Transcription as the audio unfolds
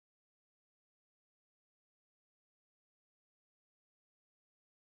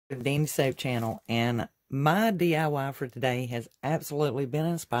Dandy Soap channel, and my DIY for today has absolutely been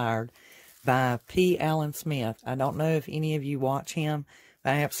inspired by P. Allen Smith. I don't know if any of you watch him,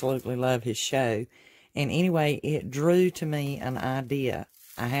 but I absolutely love his show. And anyway, it drew to me an idea.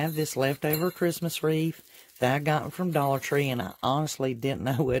 I have this leftover Christmas wreath that I got from Dollar Tree, and I honestly didn't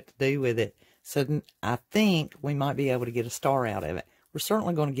know what to do with it. So I think we might be able to get a star out of it. We're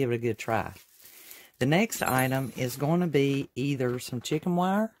certainly going to give it a good try. The next item is going to be either some chicken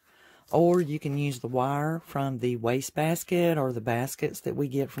wire, or you can use the wire from the wastebasket or the baskets that we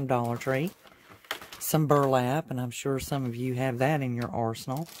get from Dollar Tree. Some burlap, and I'm sure some of you have that in your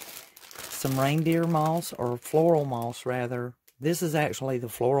arsenal. Some reindeer moss, or floral moss rather. This is actually the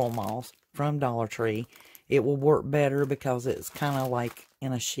floral moss from Dollar Tree. It will work better because it's kind of like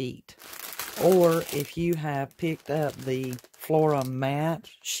in a sheet. Or if you have picked up the Flora matte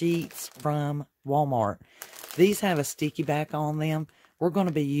sheets from Walmart, these have a sticky back on them. We're going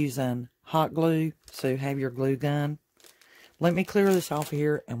to be using hot glue, so have your glue gun. Let me clear this off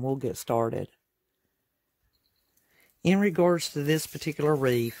here and we'll get started. In regards to this particular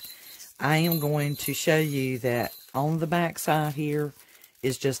wreath, I am going to show you that on the back side here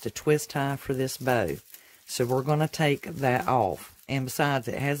is just a twist tie for this bow. So we're going to take that off. And besides,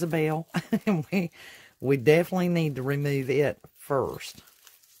 it has a bell, and we definitely need to remove it first.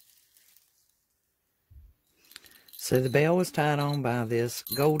 So the bell was tied on by this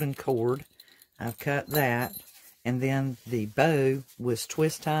golden cord. I've cut that, and then the bow was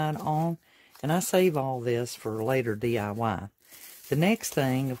twist tied on, and I save all this for later DIY. The next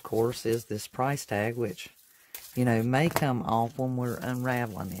thing, of course, is this price tag, which, you know, may come off when we're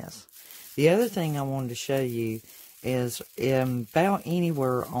unraveling this. The other thing I wanted to show you is about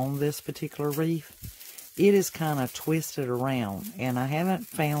anywhere on this particular wreath, it is kind of twisted around, and I haven't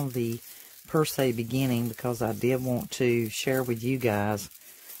found the per se beginning because I did want to share with you guys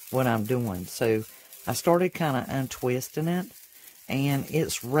what I'm doing. So I started kind of untwisting it, and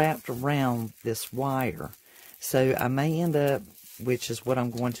it's wrapped around this wire. So I may end up, which is what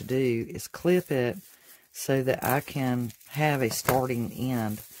I'm going to do, is clip it so that I can have a starting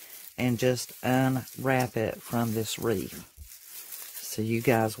end and just unwrap it from this wreath. So you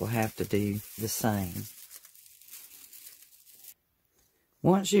guys will have to do the same.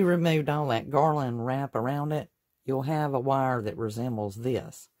 Once you removed all that garland wrap around it, you'll have a wire that resembles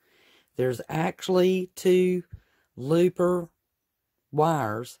this. There's actually two looper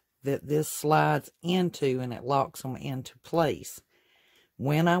wires that this slides into, and it locks them into place.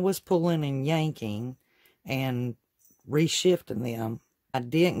 When I was pulling and yanking and reshifting them, I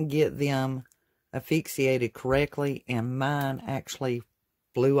didn't get them asphyxiated correctly, and mine actually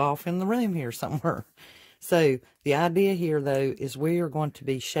blew off in the room here somewhere. So the idea here, though, is we are going to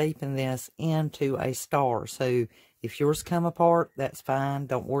be shaping this into a star. So if yours come apart, that's fine.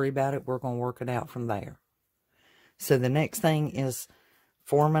 Don't worry about it. We're going to work it out from there. So the next thing is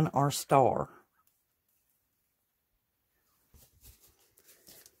forming our star.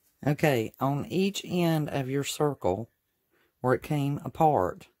 Okay, on each end of your circle, where it came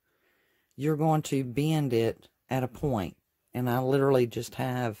apart, you're going to bend it at a point. And I literally just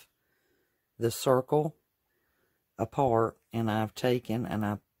have the circle apart, and I've taken and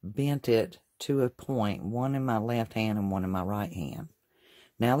I've bent it to a point, one in my left hand and one in my right hand.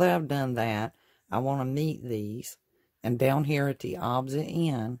 Now that I've done that, I want to meet these, and down here at the opposite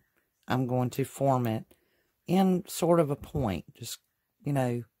end, I'm going to form it in sort of a point. Just, you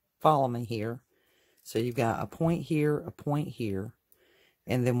know, follow me here. So you've got a point here,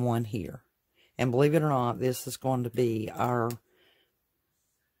 and then one here. And believe it or not, this is going to be our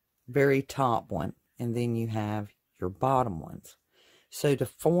very top one. And then you have your bottom ones. So to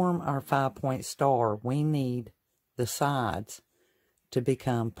form our 5-point star, we need the sides to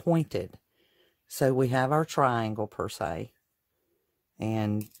become pointed. So we have our triangle per se.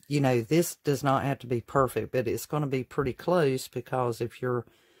 And, you know, this does not have to be perfect, but it's going to be pretty close, because if you're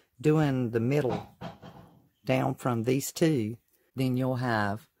doing the middle down from these two, then you'll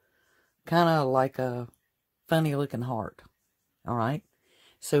have kind of like a funny looking heart. All right.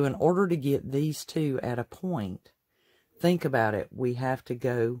 So in order to get these two at a point, think about it. We have to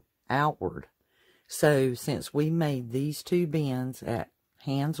go outward. So since we made these two bends at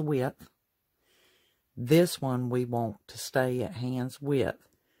hand's width, this one we want to stay at hand's width.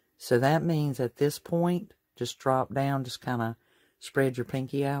 So that means at this point, just drop down, just kind of spread your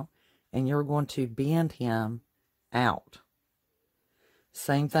pinky out, and you're going to bend him out.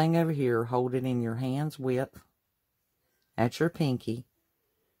 Same thing over here. Hold it in your hand's width at your pinky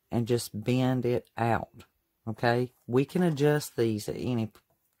and just bend it out. Okay? We can adjust these at any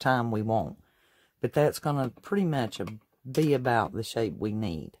time we want, but that's going to pretty much be about the shape we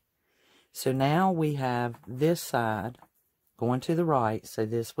need. So now we have this side going to the right. So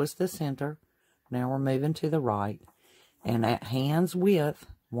this was the center. Now we're moving to the right. And at hand's width,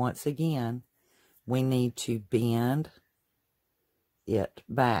 once again, we need to bend it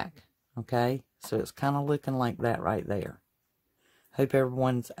back. Okay? So it's kind of looking like that right there. Hope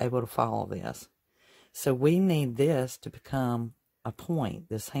everyone's able to follow this. So we need this to become a point,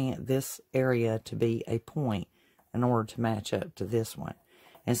 this area to be a point in order to match up to this one.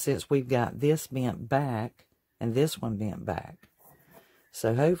 And since we've got this bent back and this one bent back,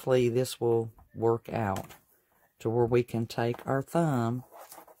 so hopefully this will work out to where we can take our thumb,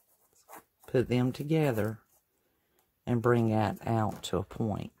 put them together, and bring that out to a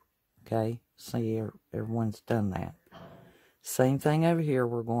point. Okay, see, everyone's done that. Same thing over here.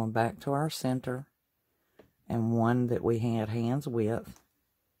 We're going back to our center and one that we had hand's width,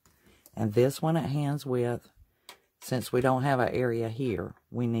 and this one at hand's width. Since we don't have an area here,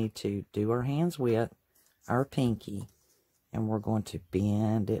 we need to do our hand's width, our pinky, and we're going to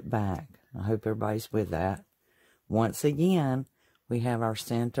bend it back. I hope everybody's with that. Once again, we have our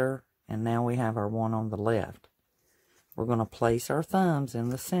center, and now we have our one on the left. We're going to place our thumbs in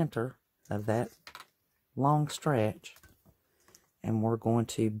the center of that long stretch, and we're going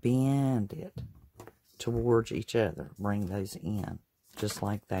to bend it towards each other. Bring those in, just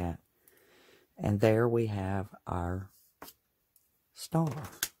like that. And there we have our star.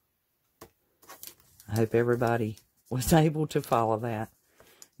 I hope everybody was able to follow that.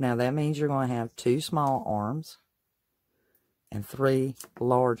 Now that means you're going to have 2 small arms and 3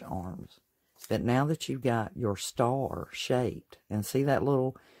 large arms. But now that you've got your star shaped, and see that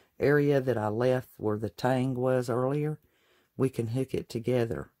little area that I left where the tang was earlier, we can hook it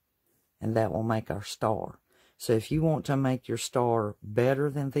together, and that will make our star. So if you want to make your star better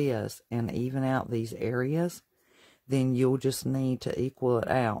than this and even out these areas, then you'll just need to equal it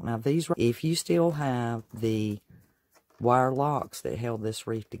out. Now these, if you still have the wire locks that held this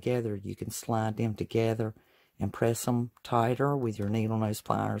wreath together, you can slide them together and press them tighter with your needle nose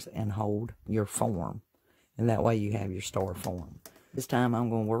pliers and hold your form. And that way you have your star form. This time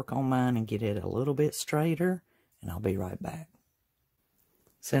I'm going to work on mine and get it a little bit straighter, and I'll be right back.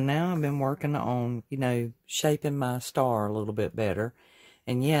 So now I've been working on, shaping my star a little bit better.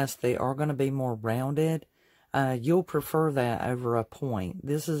 And yes, they are going to be more rounded. You'll prefer that over a point.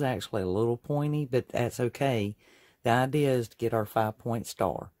 This is actually a little pointy, but that's okay. The idea is to get our 5-point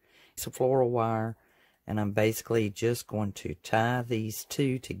star. It's a floral wire, and I'm basically just going to tie these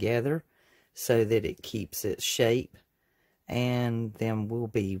 2 together so that it keeps its shape. And then we'll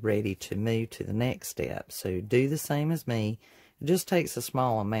be ready to move to the next step. So do the same as me. It just takes a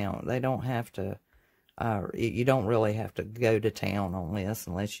small amount. They don't have to, you don't really have to go to town on this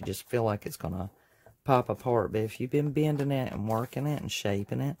unless you just feel like it's going to pop apart. But if you've been bending it and working it and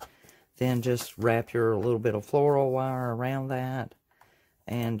shaping it, then just wrap your little bit of floral wire around that,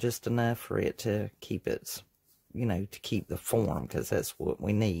 and just enough for it to keep its, to keep the form, because that's what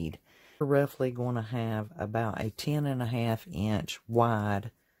we need. We're roughly going to have about a 10.5-inch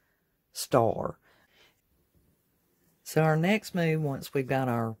wide star. So our next move, once we've got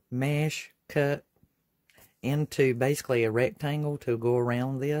our mesh cut into basically a rectangle to go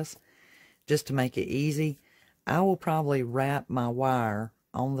around this, just to make it easy, I will probably wrap my wire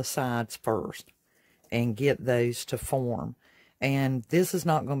on the sides first and get those to form. And this is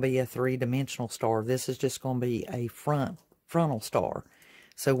not going to be a 3-dimensional star. This is just going to be a frontal star.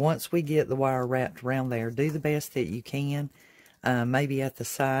 So once we get the wire wrapped around there, do the best that you can. Maybe at the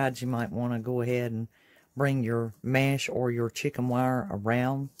sides, you might want to go ahead and bring your mesh or your chicken wire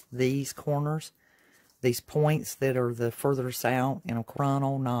around these corners, these points that are the furthest out in a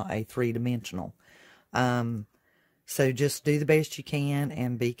frontal, not a 3-dimensional. So just do the best you can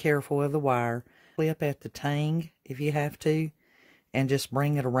and be careful of the wire. Clip at the tang if you have to, and just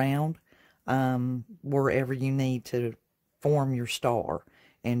bring it around wherever you need to form your star.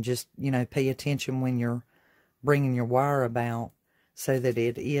 And just, pay attention when you're bringing your wire about so that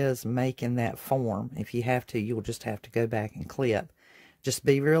it is making that form. If you have to, you'll just have to go back and clip. Just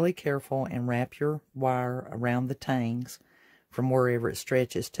be really careful and wrap your wire around the tangs from wherever it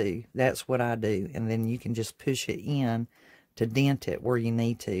stretches to. That's what I do. And then you can just push it in to dent it where you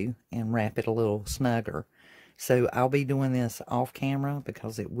need to and wrap it a little snugger. So I'll be doing this off camera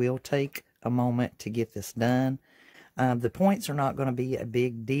because it will take a moment to get this done. The points are not going to be a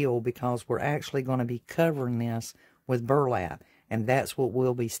big deal because we're actually going to be covering this with burlap, and that's what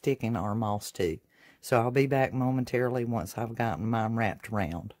we'll be sticking our moss to. So I'll be back momentarily once I've gotten mine wrapped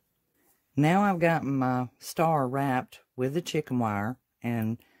around. Now I've gotten my star wrapped with the chicken wire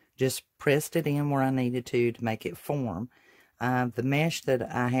and just pressed it in where I needed to make it form. The mesh that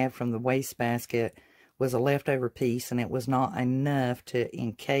I had from the wastebasket was a leftover piece, and it was not enough to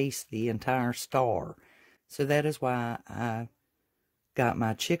encase the entire star. So that is why I got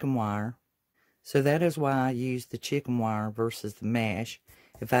my chicken wire. So that is why I used the chicken wire versus the mesh.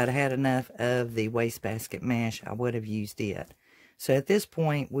 If I'd had enough of the wastebasket mesh, I would have used it. So at this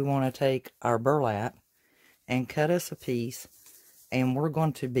point, we want to take our burlap and cut us a piece, and we're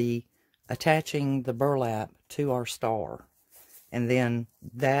going to be attaching the burlap to our star. And then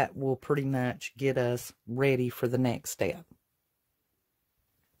that will pretty much get us ready for the next step.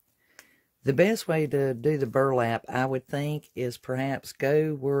 The best way to do the burlap, I would think, is perhaps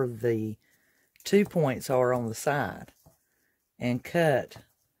go where the 2 points are on the side and cut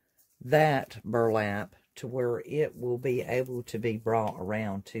that burlap to where it will be able to be brought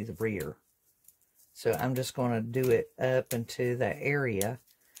around to the rear. So I'm just going to do it up into that area,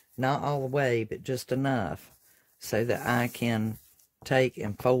 not all the way, but just enough so that I can take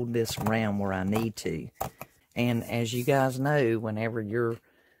and fold this around where I need to. And as you guys know, whenever you're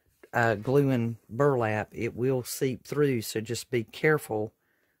gluing burlap, it will seep through, so just be careful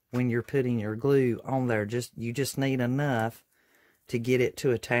when you're putting your glue on there. You just need enough to get it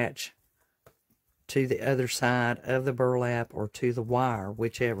to attach to the other side of the burlap or to the wire,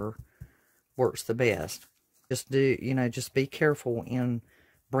 whichever works the best. Just be careful in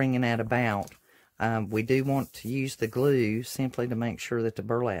bringing that about. We do want to use the glue simply to make sure that the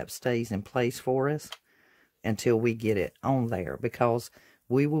burlap stays in place for us until we get it on there, because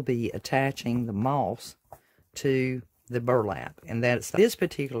we will be attaching the moss to the burlap. And that's this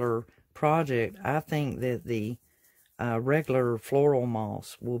particular project. I think that the regular floral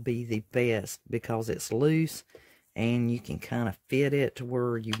moss will be the best because it's loose and you can kind of fit it to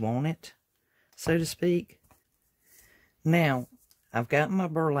where you want it, so to speak. Now, I've got my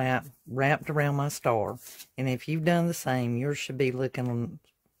burlap wrapped around my star, and if you've done the same, yours should be looking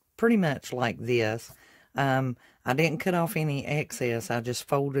pretty much like this. I didn't cut off any excess. I just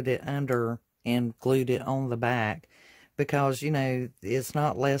folded it under and glued it on the back because, it's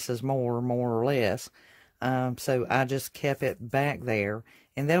not less is more or less. So I just kept it back there,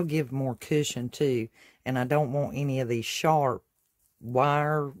 and they'll give more cushion too. And I don't want any of these sharp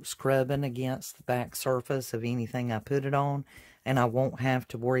wire scrubbing against the back surface of anything I put it on. And I won't have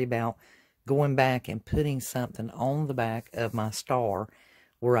to worry about going back and putting something on the back of my star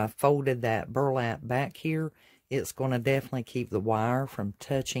where I folded that burlap back here. It's going to definitely keep the wire from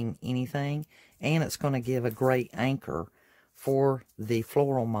touching anything, and it's going to give a great anchor for the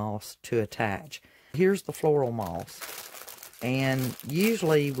floral moss to attach. Here's the floral moss, and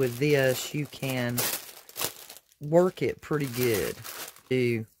usually with this you can work it pretty good.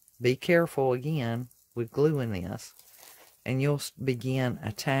 To be careful again with gluing this, and you'll begin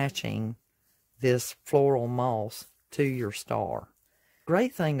attaching this floral moss to your star.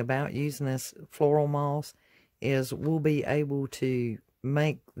 Great thing about using this floral moss is we'll be able to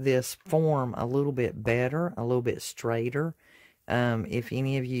make this form a little bit better, a little bit straighter. If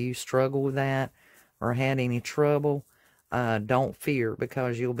any of you struggle with that or had any trouble, don't fear,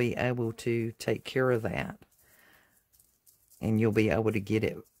 because you'll be able to take care of that. And you'll be able to get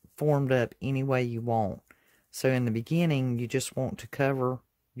it formed up any way you want. So in the beginning, you just want to cover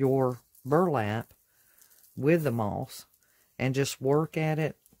your burlap with the moss and just work at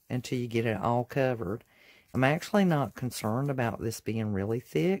it until you get it all covered. I'm actually not concerned about this being really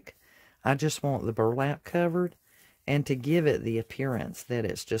thick. I just want the burlap covered, and to give it the appearance that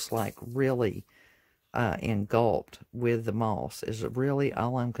it's just like really engulfed with the moss is really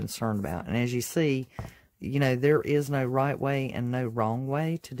all I'm concerned about. And as you see, there is no right way and no wrong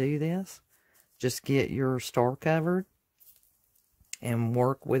way to do this. Just get your star covered and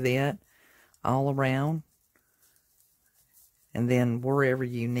work with it all around. And then wherever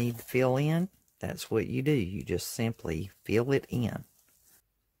you need to fill in, that's what you do. You just simply fill it in.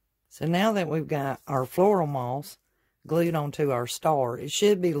 So now that we've got our floral moss glued onto our star, it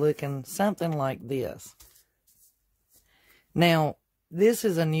should be looking something like this. Now, this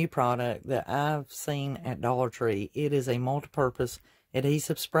is a new product that I've seen at Dollar Tree. It is a multi-purpose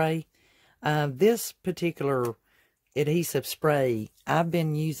adhesive spray. This particular adhesive spray, I've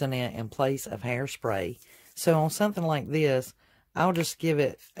been using it in place of hairspray. So on something like this, I'll just give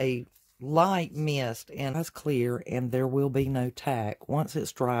it a light mist, and it's clear, and there will be no tack. Once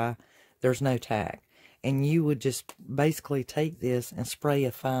it's dry, there's no tack. And you would just basically take this and spray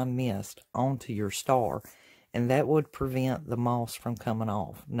a fine mist onto your star, and that would prevent the moss from coming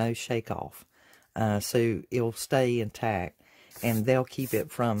off. No shake off. So it'll stay intact, and they'll keep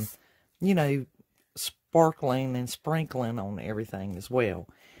it from, sparkling and sprinkling on everything as well.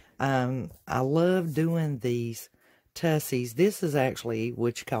 I love doing these tussies. This is actually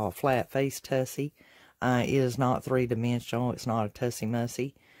what you call a flat face tussie. It is not three-dimensional. It's not a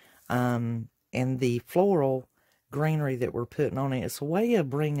tussie-mussy. And the floral greenery that we're putting on it, it's a way of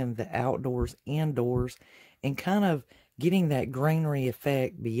bringing the outdoors indoors and kind of getting that greenery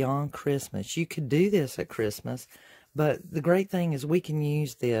effect beyond Christmas. You could do this at Christmas, but the great thing is we can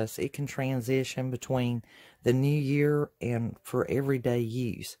use this. It can transition between the new year and for everyday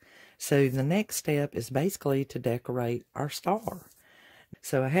use. So the next step is basically to decorate our star.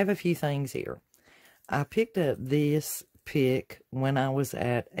 So I have a few things here. I picked up this pick when I was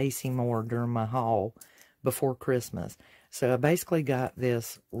at AC Moore during my haul before Christmas. So I basically got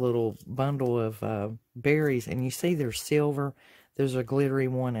this little bundle of berries, and you see there's silver, there's a glittery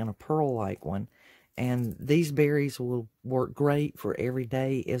one, and a pearl-like one. And these berries will work great for every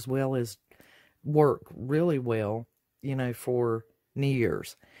day, as well as work really well, you know, for New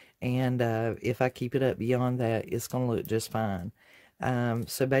Year's. And if I keep it up beyond that, it's going to look just fine.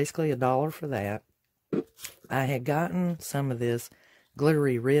 So basically $1 for that. I had gotten some of this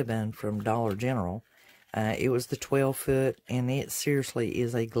glittery ribbon from Dollar General. It was the 12-foot, and it seriously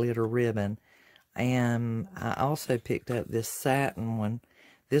is a glitter ribbon. And I also picked up this satin one.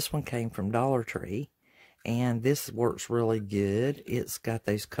 This one came from Dollar Tree, and this works really good. It's got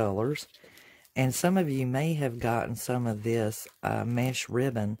those colors. And some of you may have gotten some of this mesh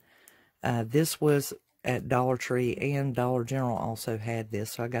ribbon. This was at Dollar Tree, and Dollar General also had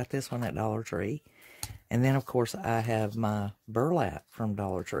this, so I got this one at Dollar Tree. And then, of course, I have my burlap from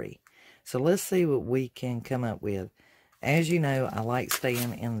Dollar Tree. So let's see what we can come up with. As you know, I like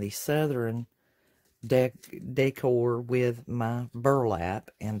staying in the southern decor with my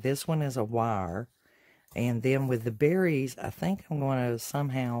burlap. And this one is a wire. And then with the berries, I think I'm going to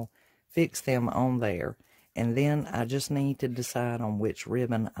somehow fix them on there. And then I just need to decide on which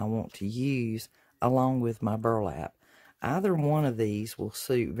ribbon I want to use along with my burlap. Either one of these will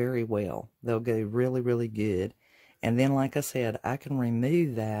suit very well. They'll go really, really good. And then, like I said, I can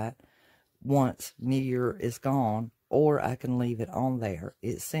remove that once New Year is gone, or I can leave it on there.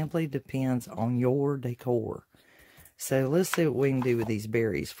 It simply depends on your decor. So let's see what we can do with these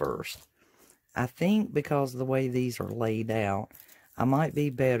berries first. I think because of the way these are laid out, I might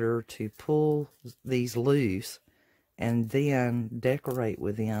be better to pull these loose and then decorate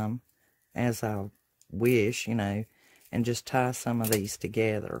with them as I wish, you know, and just tie some of these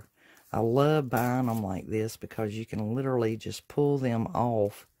together. I love buying them like this because you can literally just pull them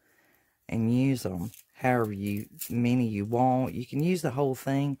off and use them however many you want. You can use the whole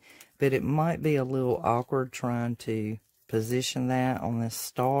thing, but it might be a little awkward trying to position that on this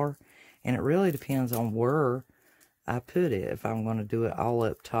star. And it really depends on where I put it, if I'm going to do it all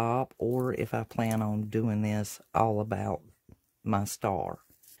up top or if I plan on doing this all about my star.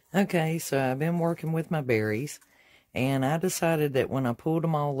 Okay, so I've been working with my berries. And I decided that when I pulled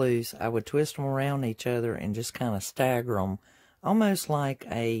them all loose, I would twist them around each other and just kind of stagger them, almost like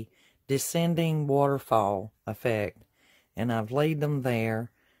a descending waterfall effect. And I've laid them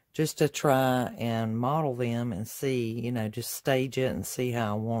there just to try and model them and see, you know, just stage it and see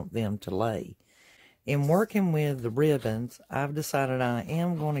how I want them to lay. In working with the ribbons, I've decided I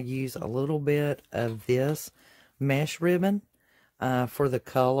am going to use a little bit of this mesh ribbon for the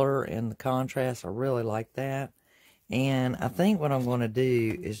color and the contrast. I really like that. And I think what I'm going to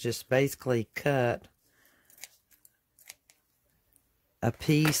do is just basically cut a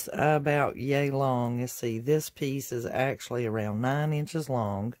piece about yay long. Let's see, this piece is actually around 9 inches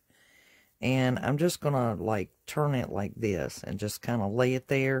long. And I'm just going to like turn it like this and just kind of lay it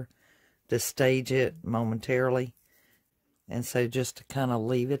there to stage it momentarily. And so just to kind of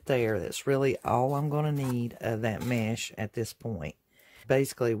leave it there, that's really all I'm going to need of that mesh at this point.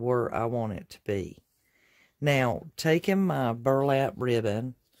 Basically where I want it to be. Now, taking my burlap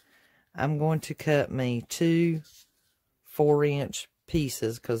ribbon, I'm going to cut me 2 4-inch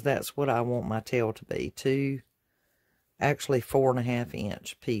pieces, because that's what I want my tail to be. 2, actually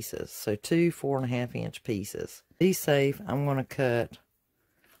 4.5-inch pieces. So 2 4.5-inch pieces. To be safe, I'm going to cut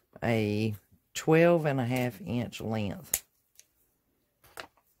a 12.5-inch length.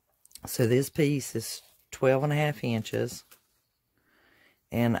 So this piece is 12.5 inches.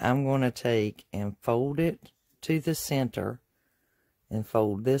 And I'm going to take and fold it to the center and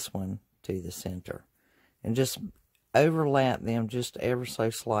fold this one to the center. And just overlap them just ever so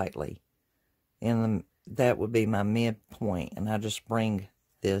slightly. And that would be my midpoint. And I just bring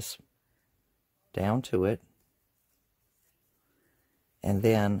this down to it. And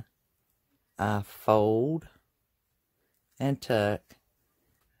then I fold and tuck.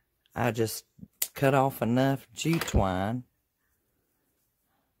 I just cut off enough jute twine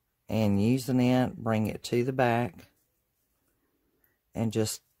and using it, bring it to the back and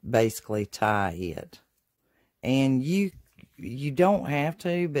just basically tie it. And you don't have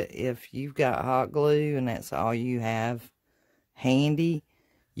to, but if you've got hot glue and that's all you have handy,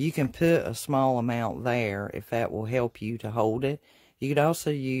 you can put a small amount there if that will help you to hold it. You could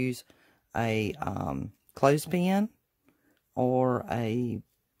also use a clothespin or a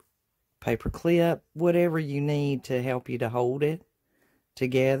paper clip, whatever you need to help you to hold it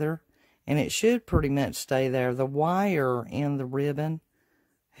together. And it should pretty much stay there. The wire in the ribbon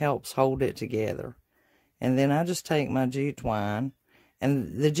helps hold it together. And then I just take my jute twine.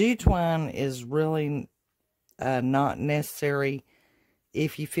 And the jute twine is really not necessary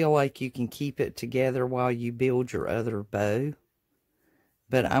if you feel like you can keep it together while you build your other bow.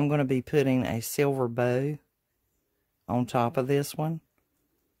 But I'm going to be putting a silver bow on top of this one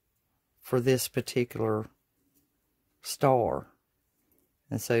for this particular star.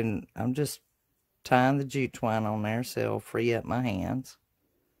 And so I'm just tying the jute twine on there so it'll free up my hands.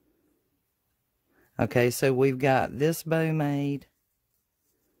 Okay, so we've got this bow made,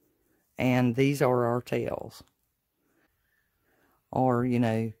 and these are our tails. Or, you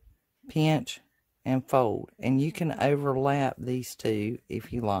know, pinch and fold. And you can overlap these two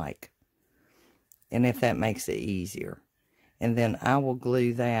if you like. And if that makes it easier. And then I will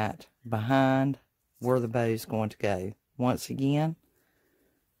glue that behind where the bow is going to go. Once again,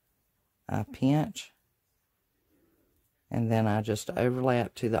 I pinch. And then I just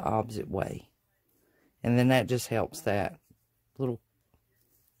overlap to the opposite way. And then that just helps that little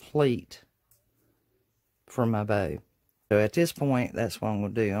pleat for my bow. So at this point, that's what I'm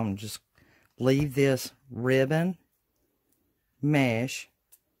going to do. I'm going to just leave this ribbon mesh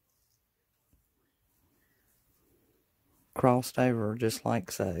crossed over just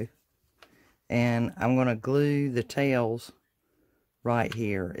like so. And I'm going to glue the tails right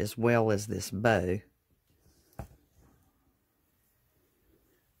here as well as this bow.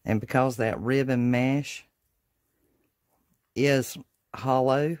 And because that ribbon mesh is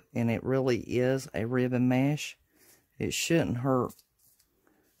hollow, and it really is a ribbon mesh, it shouldn't hurt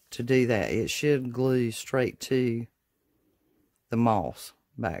to do that. It should glue straight to the moss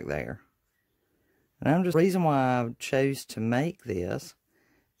back there. And the reason why I chose to make this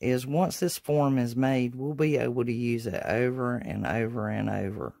is once this form is made, we'll be able to use it over and over and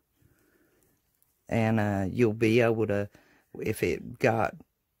over. And you'll be able to, if it got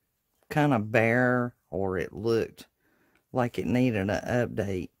kind of bare or it looked like it needed an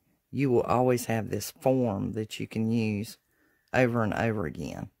update, you will always have this form that you can use over and over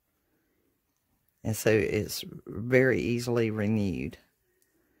again. And so it's very easily renewed.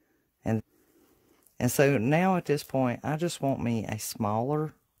 And so now at this point, I just want me a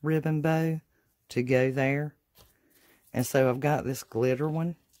smaller ribbon bow to go there. And so I've got this glitter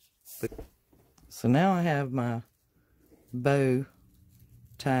one. So now I have my bow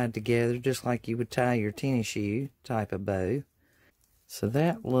tied together just like you would tie your tennis shoe type of bow. So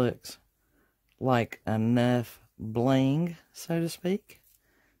that looks like enough bling, so to speak,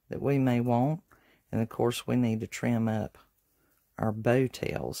 that we may want. And of course we need to trim up our bow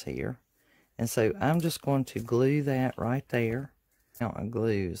tails here. And so I'm just going to glue that right there. Now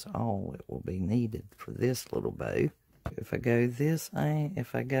glue is all it will be needed for this little bow. If I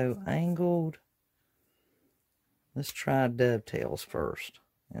go angled, let's try dovetails first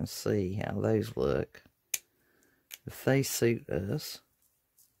and see how those look. If they suit us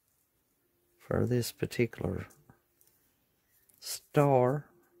for this particular star.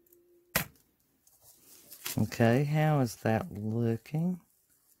 Okay, how is that looking?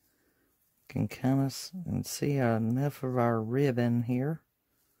 Can kind of see enough of our ribbon here.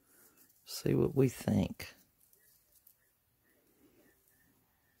 See what we think.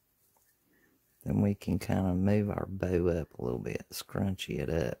 Then we can kind of move our bow up a little bit, scrunchie it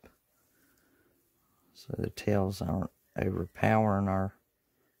up, so the tails aren't overpowering our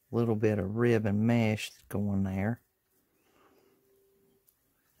little bit of ribbon mesh going there.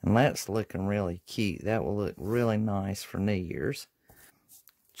 And that's looking really cute. That will look really nice for New Year's.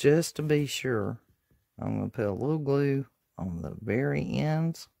 Just to be sure, I'm going to put a little glue on the very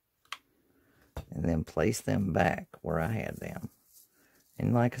ends and then place them back where I had them.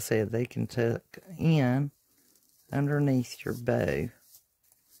 And like I said, they can tuck in underneath your bow.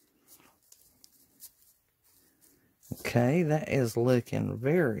 Okay, that is looking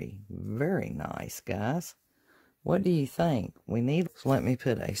very, very nice, guys. What do you think? So let me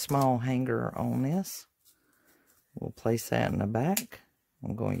put a small hanger on this. We'll place that in the back.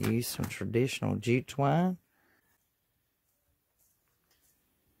 I'm going to use some traditional jute twine.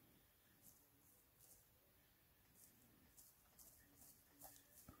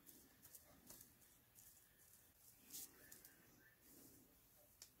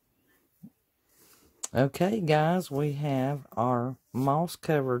 Okay, guys, we have our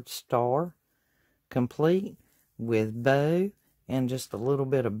moss-covered star complete with bow and just a little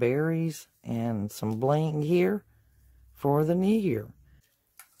bit of berries and some bling here for the new year.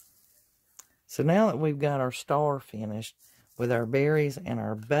 So now that we've got our star finished with our berries and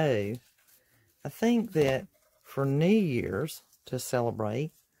our bow, I think that for New Year's to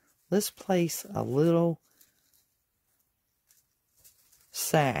celebrate, let's place a little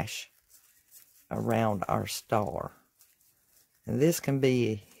sash around our star. And this can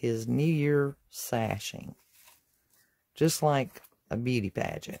be his New Year sashing, just like a beauty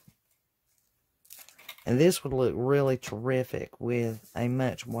pageant. And this would look really terrific with a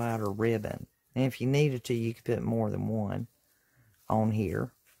much wider ribbon. And if you needed to, you could put more than one on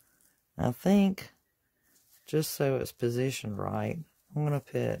here. I think, just so it's positioned right, I'm going to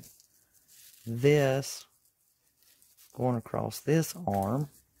put this going across this arm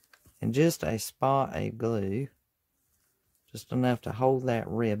and just a spot of glue, just enough to hold that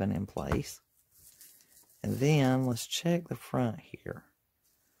ribbon in place. And then let's check the front here.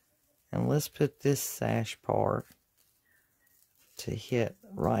 And let's put this sash part to hit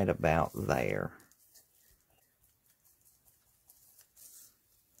right about there.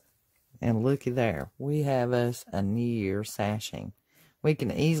 And looky there, we have us a New Year sashing. We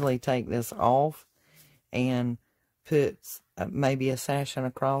can easily take this off and put maybe a sashing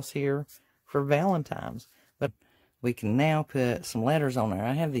across here for Valentine's. But we can now put some letters on there.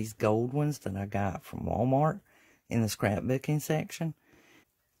 I have these gold ones that I got from Walmart in the scrapbooking section.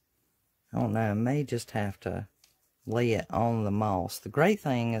 I don't know, I may just have to lay it on the moss. The great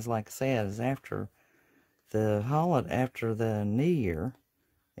thing is, like I said, is after the New Year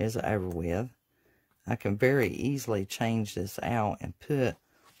is over with, I can very easily change this out and put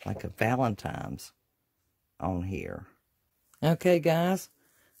like a Valentine's on here. Okay, guys,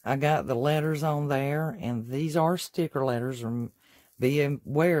 I got the letters on there, and these are sticker letters. Be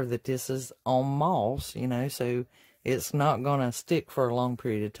aware that this is on moss, you know, so it's not going to stick for a long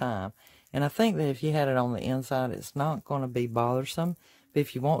period of time. And I think that if you had it on the inside, it's not going to be bothersome. But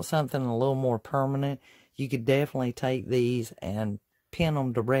if you want something a little more permanent, you could definitely take these and pin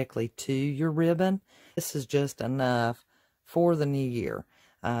them directly to your ribbon. This is just enough for the new year.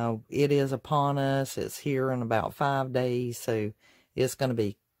 It is upon us. It's here in about 5 days, so it's going to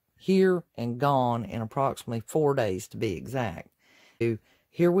be here and gone in approximately 4 days to be exact. So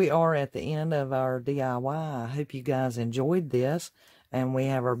here we are at the end of our DIY. I hope you guys enjoyed this. And we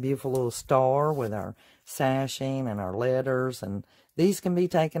have our beautiful little star with our sashing and our letters. And these can be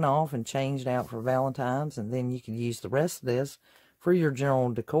taken off and changed out for Valentine's. And then you can use the rest of this for your general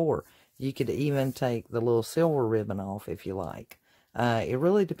decor. You could even take the little silver ribbon off if you like. It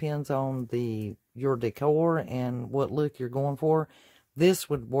really depends on your decor and what look you're going for. This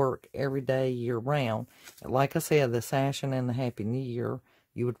would work every day, year round. Like I said, the sashing and the Happy New Year,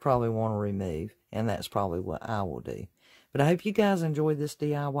 you would probably want to remove. And that's probably what I will do. But I hope you guys enjoyed this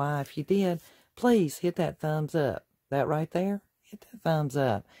DIY. If you did, please hit that thumbs up. That right there, hit that thumbs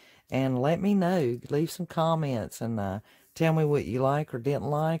up. And let me know. Leave some comments and tell me what you like or didn't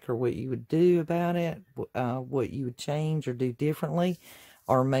like, or what you would do about it, what you would change or do differently,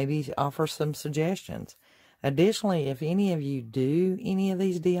 or maybe offer some suggestions. Additionally, if any of you do any of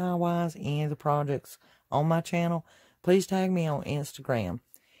these DIYs, any of the projects on my channel, please tag me on Instagram.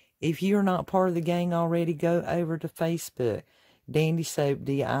 If you're not part of the gang already, go over to Facebook, Dandy Soap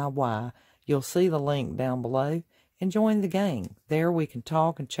DIY. You'll see the link down below, and join the gang. There we can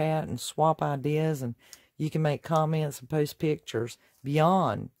talk and chat and swap ideas, and you can make comments and post pictures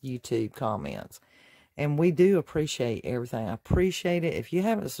beyond YouTube comments. And we do appreciate everything. I appreciate it. If you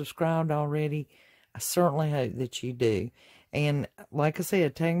haven't subscribed already, I certainly hope that you do. And like I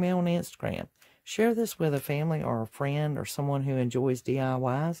said, tag me on Instagram. Share this with a family or a friend or someone who enjoys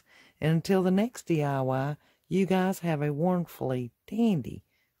DIYs. And until the next DIY, you guys have a wonderfully dandy,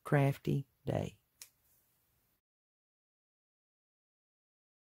 crafty day.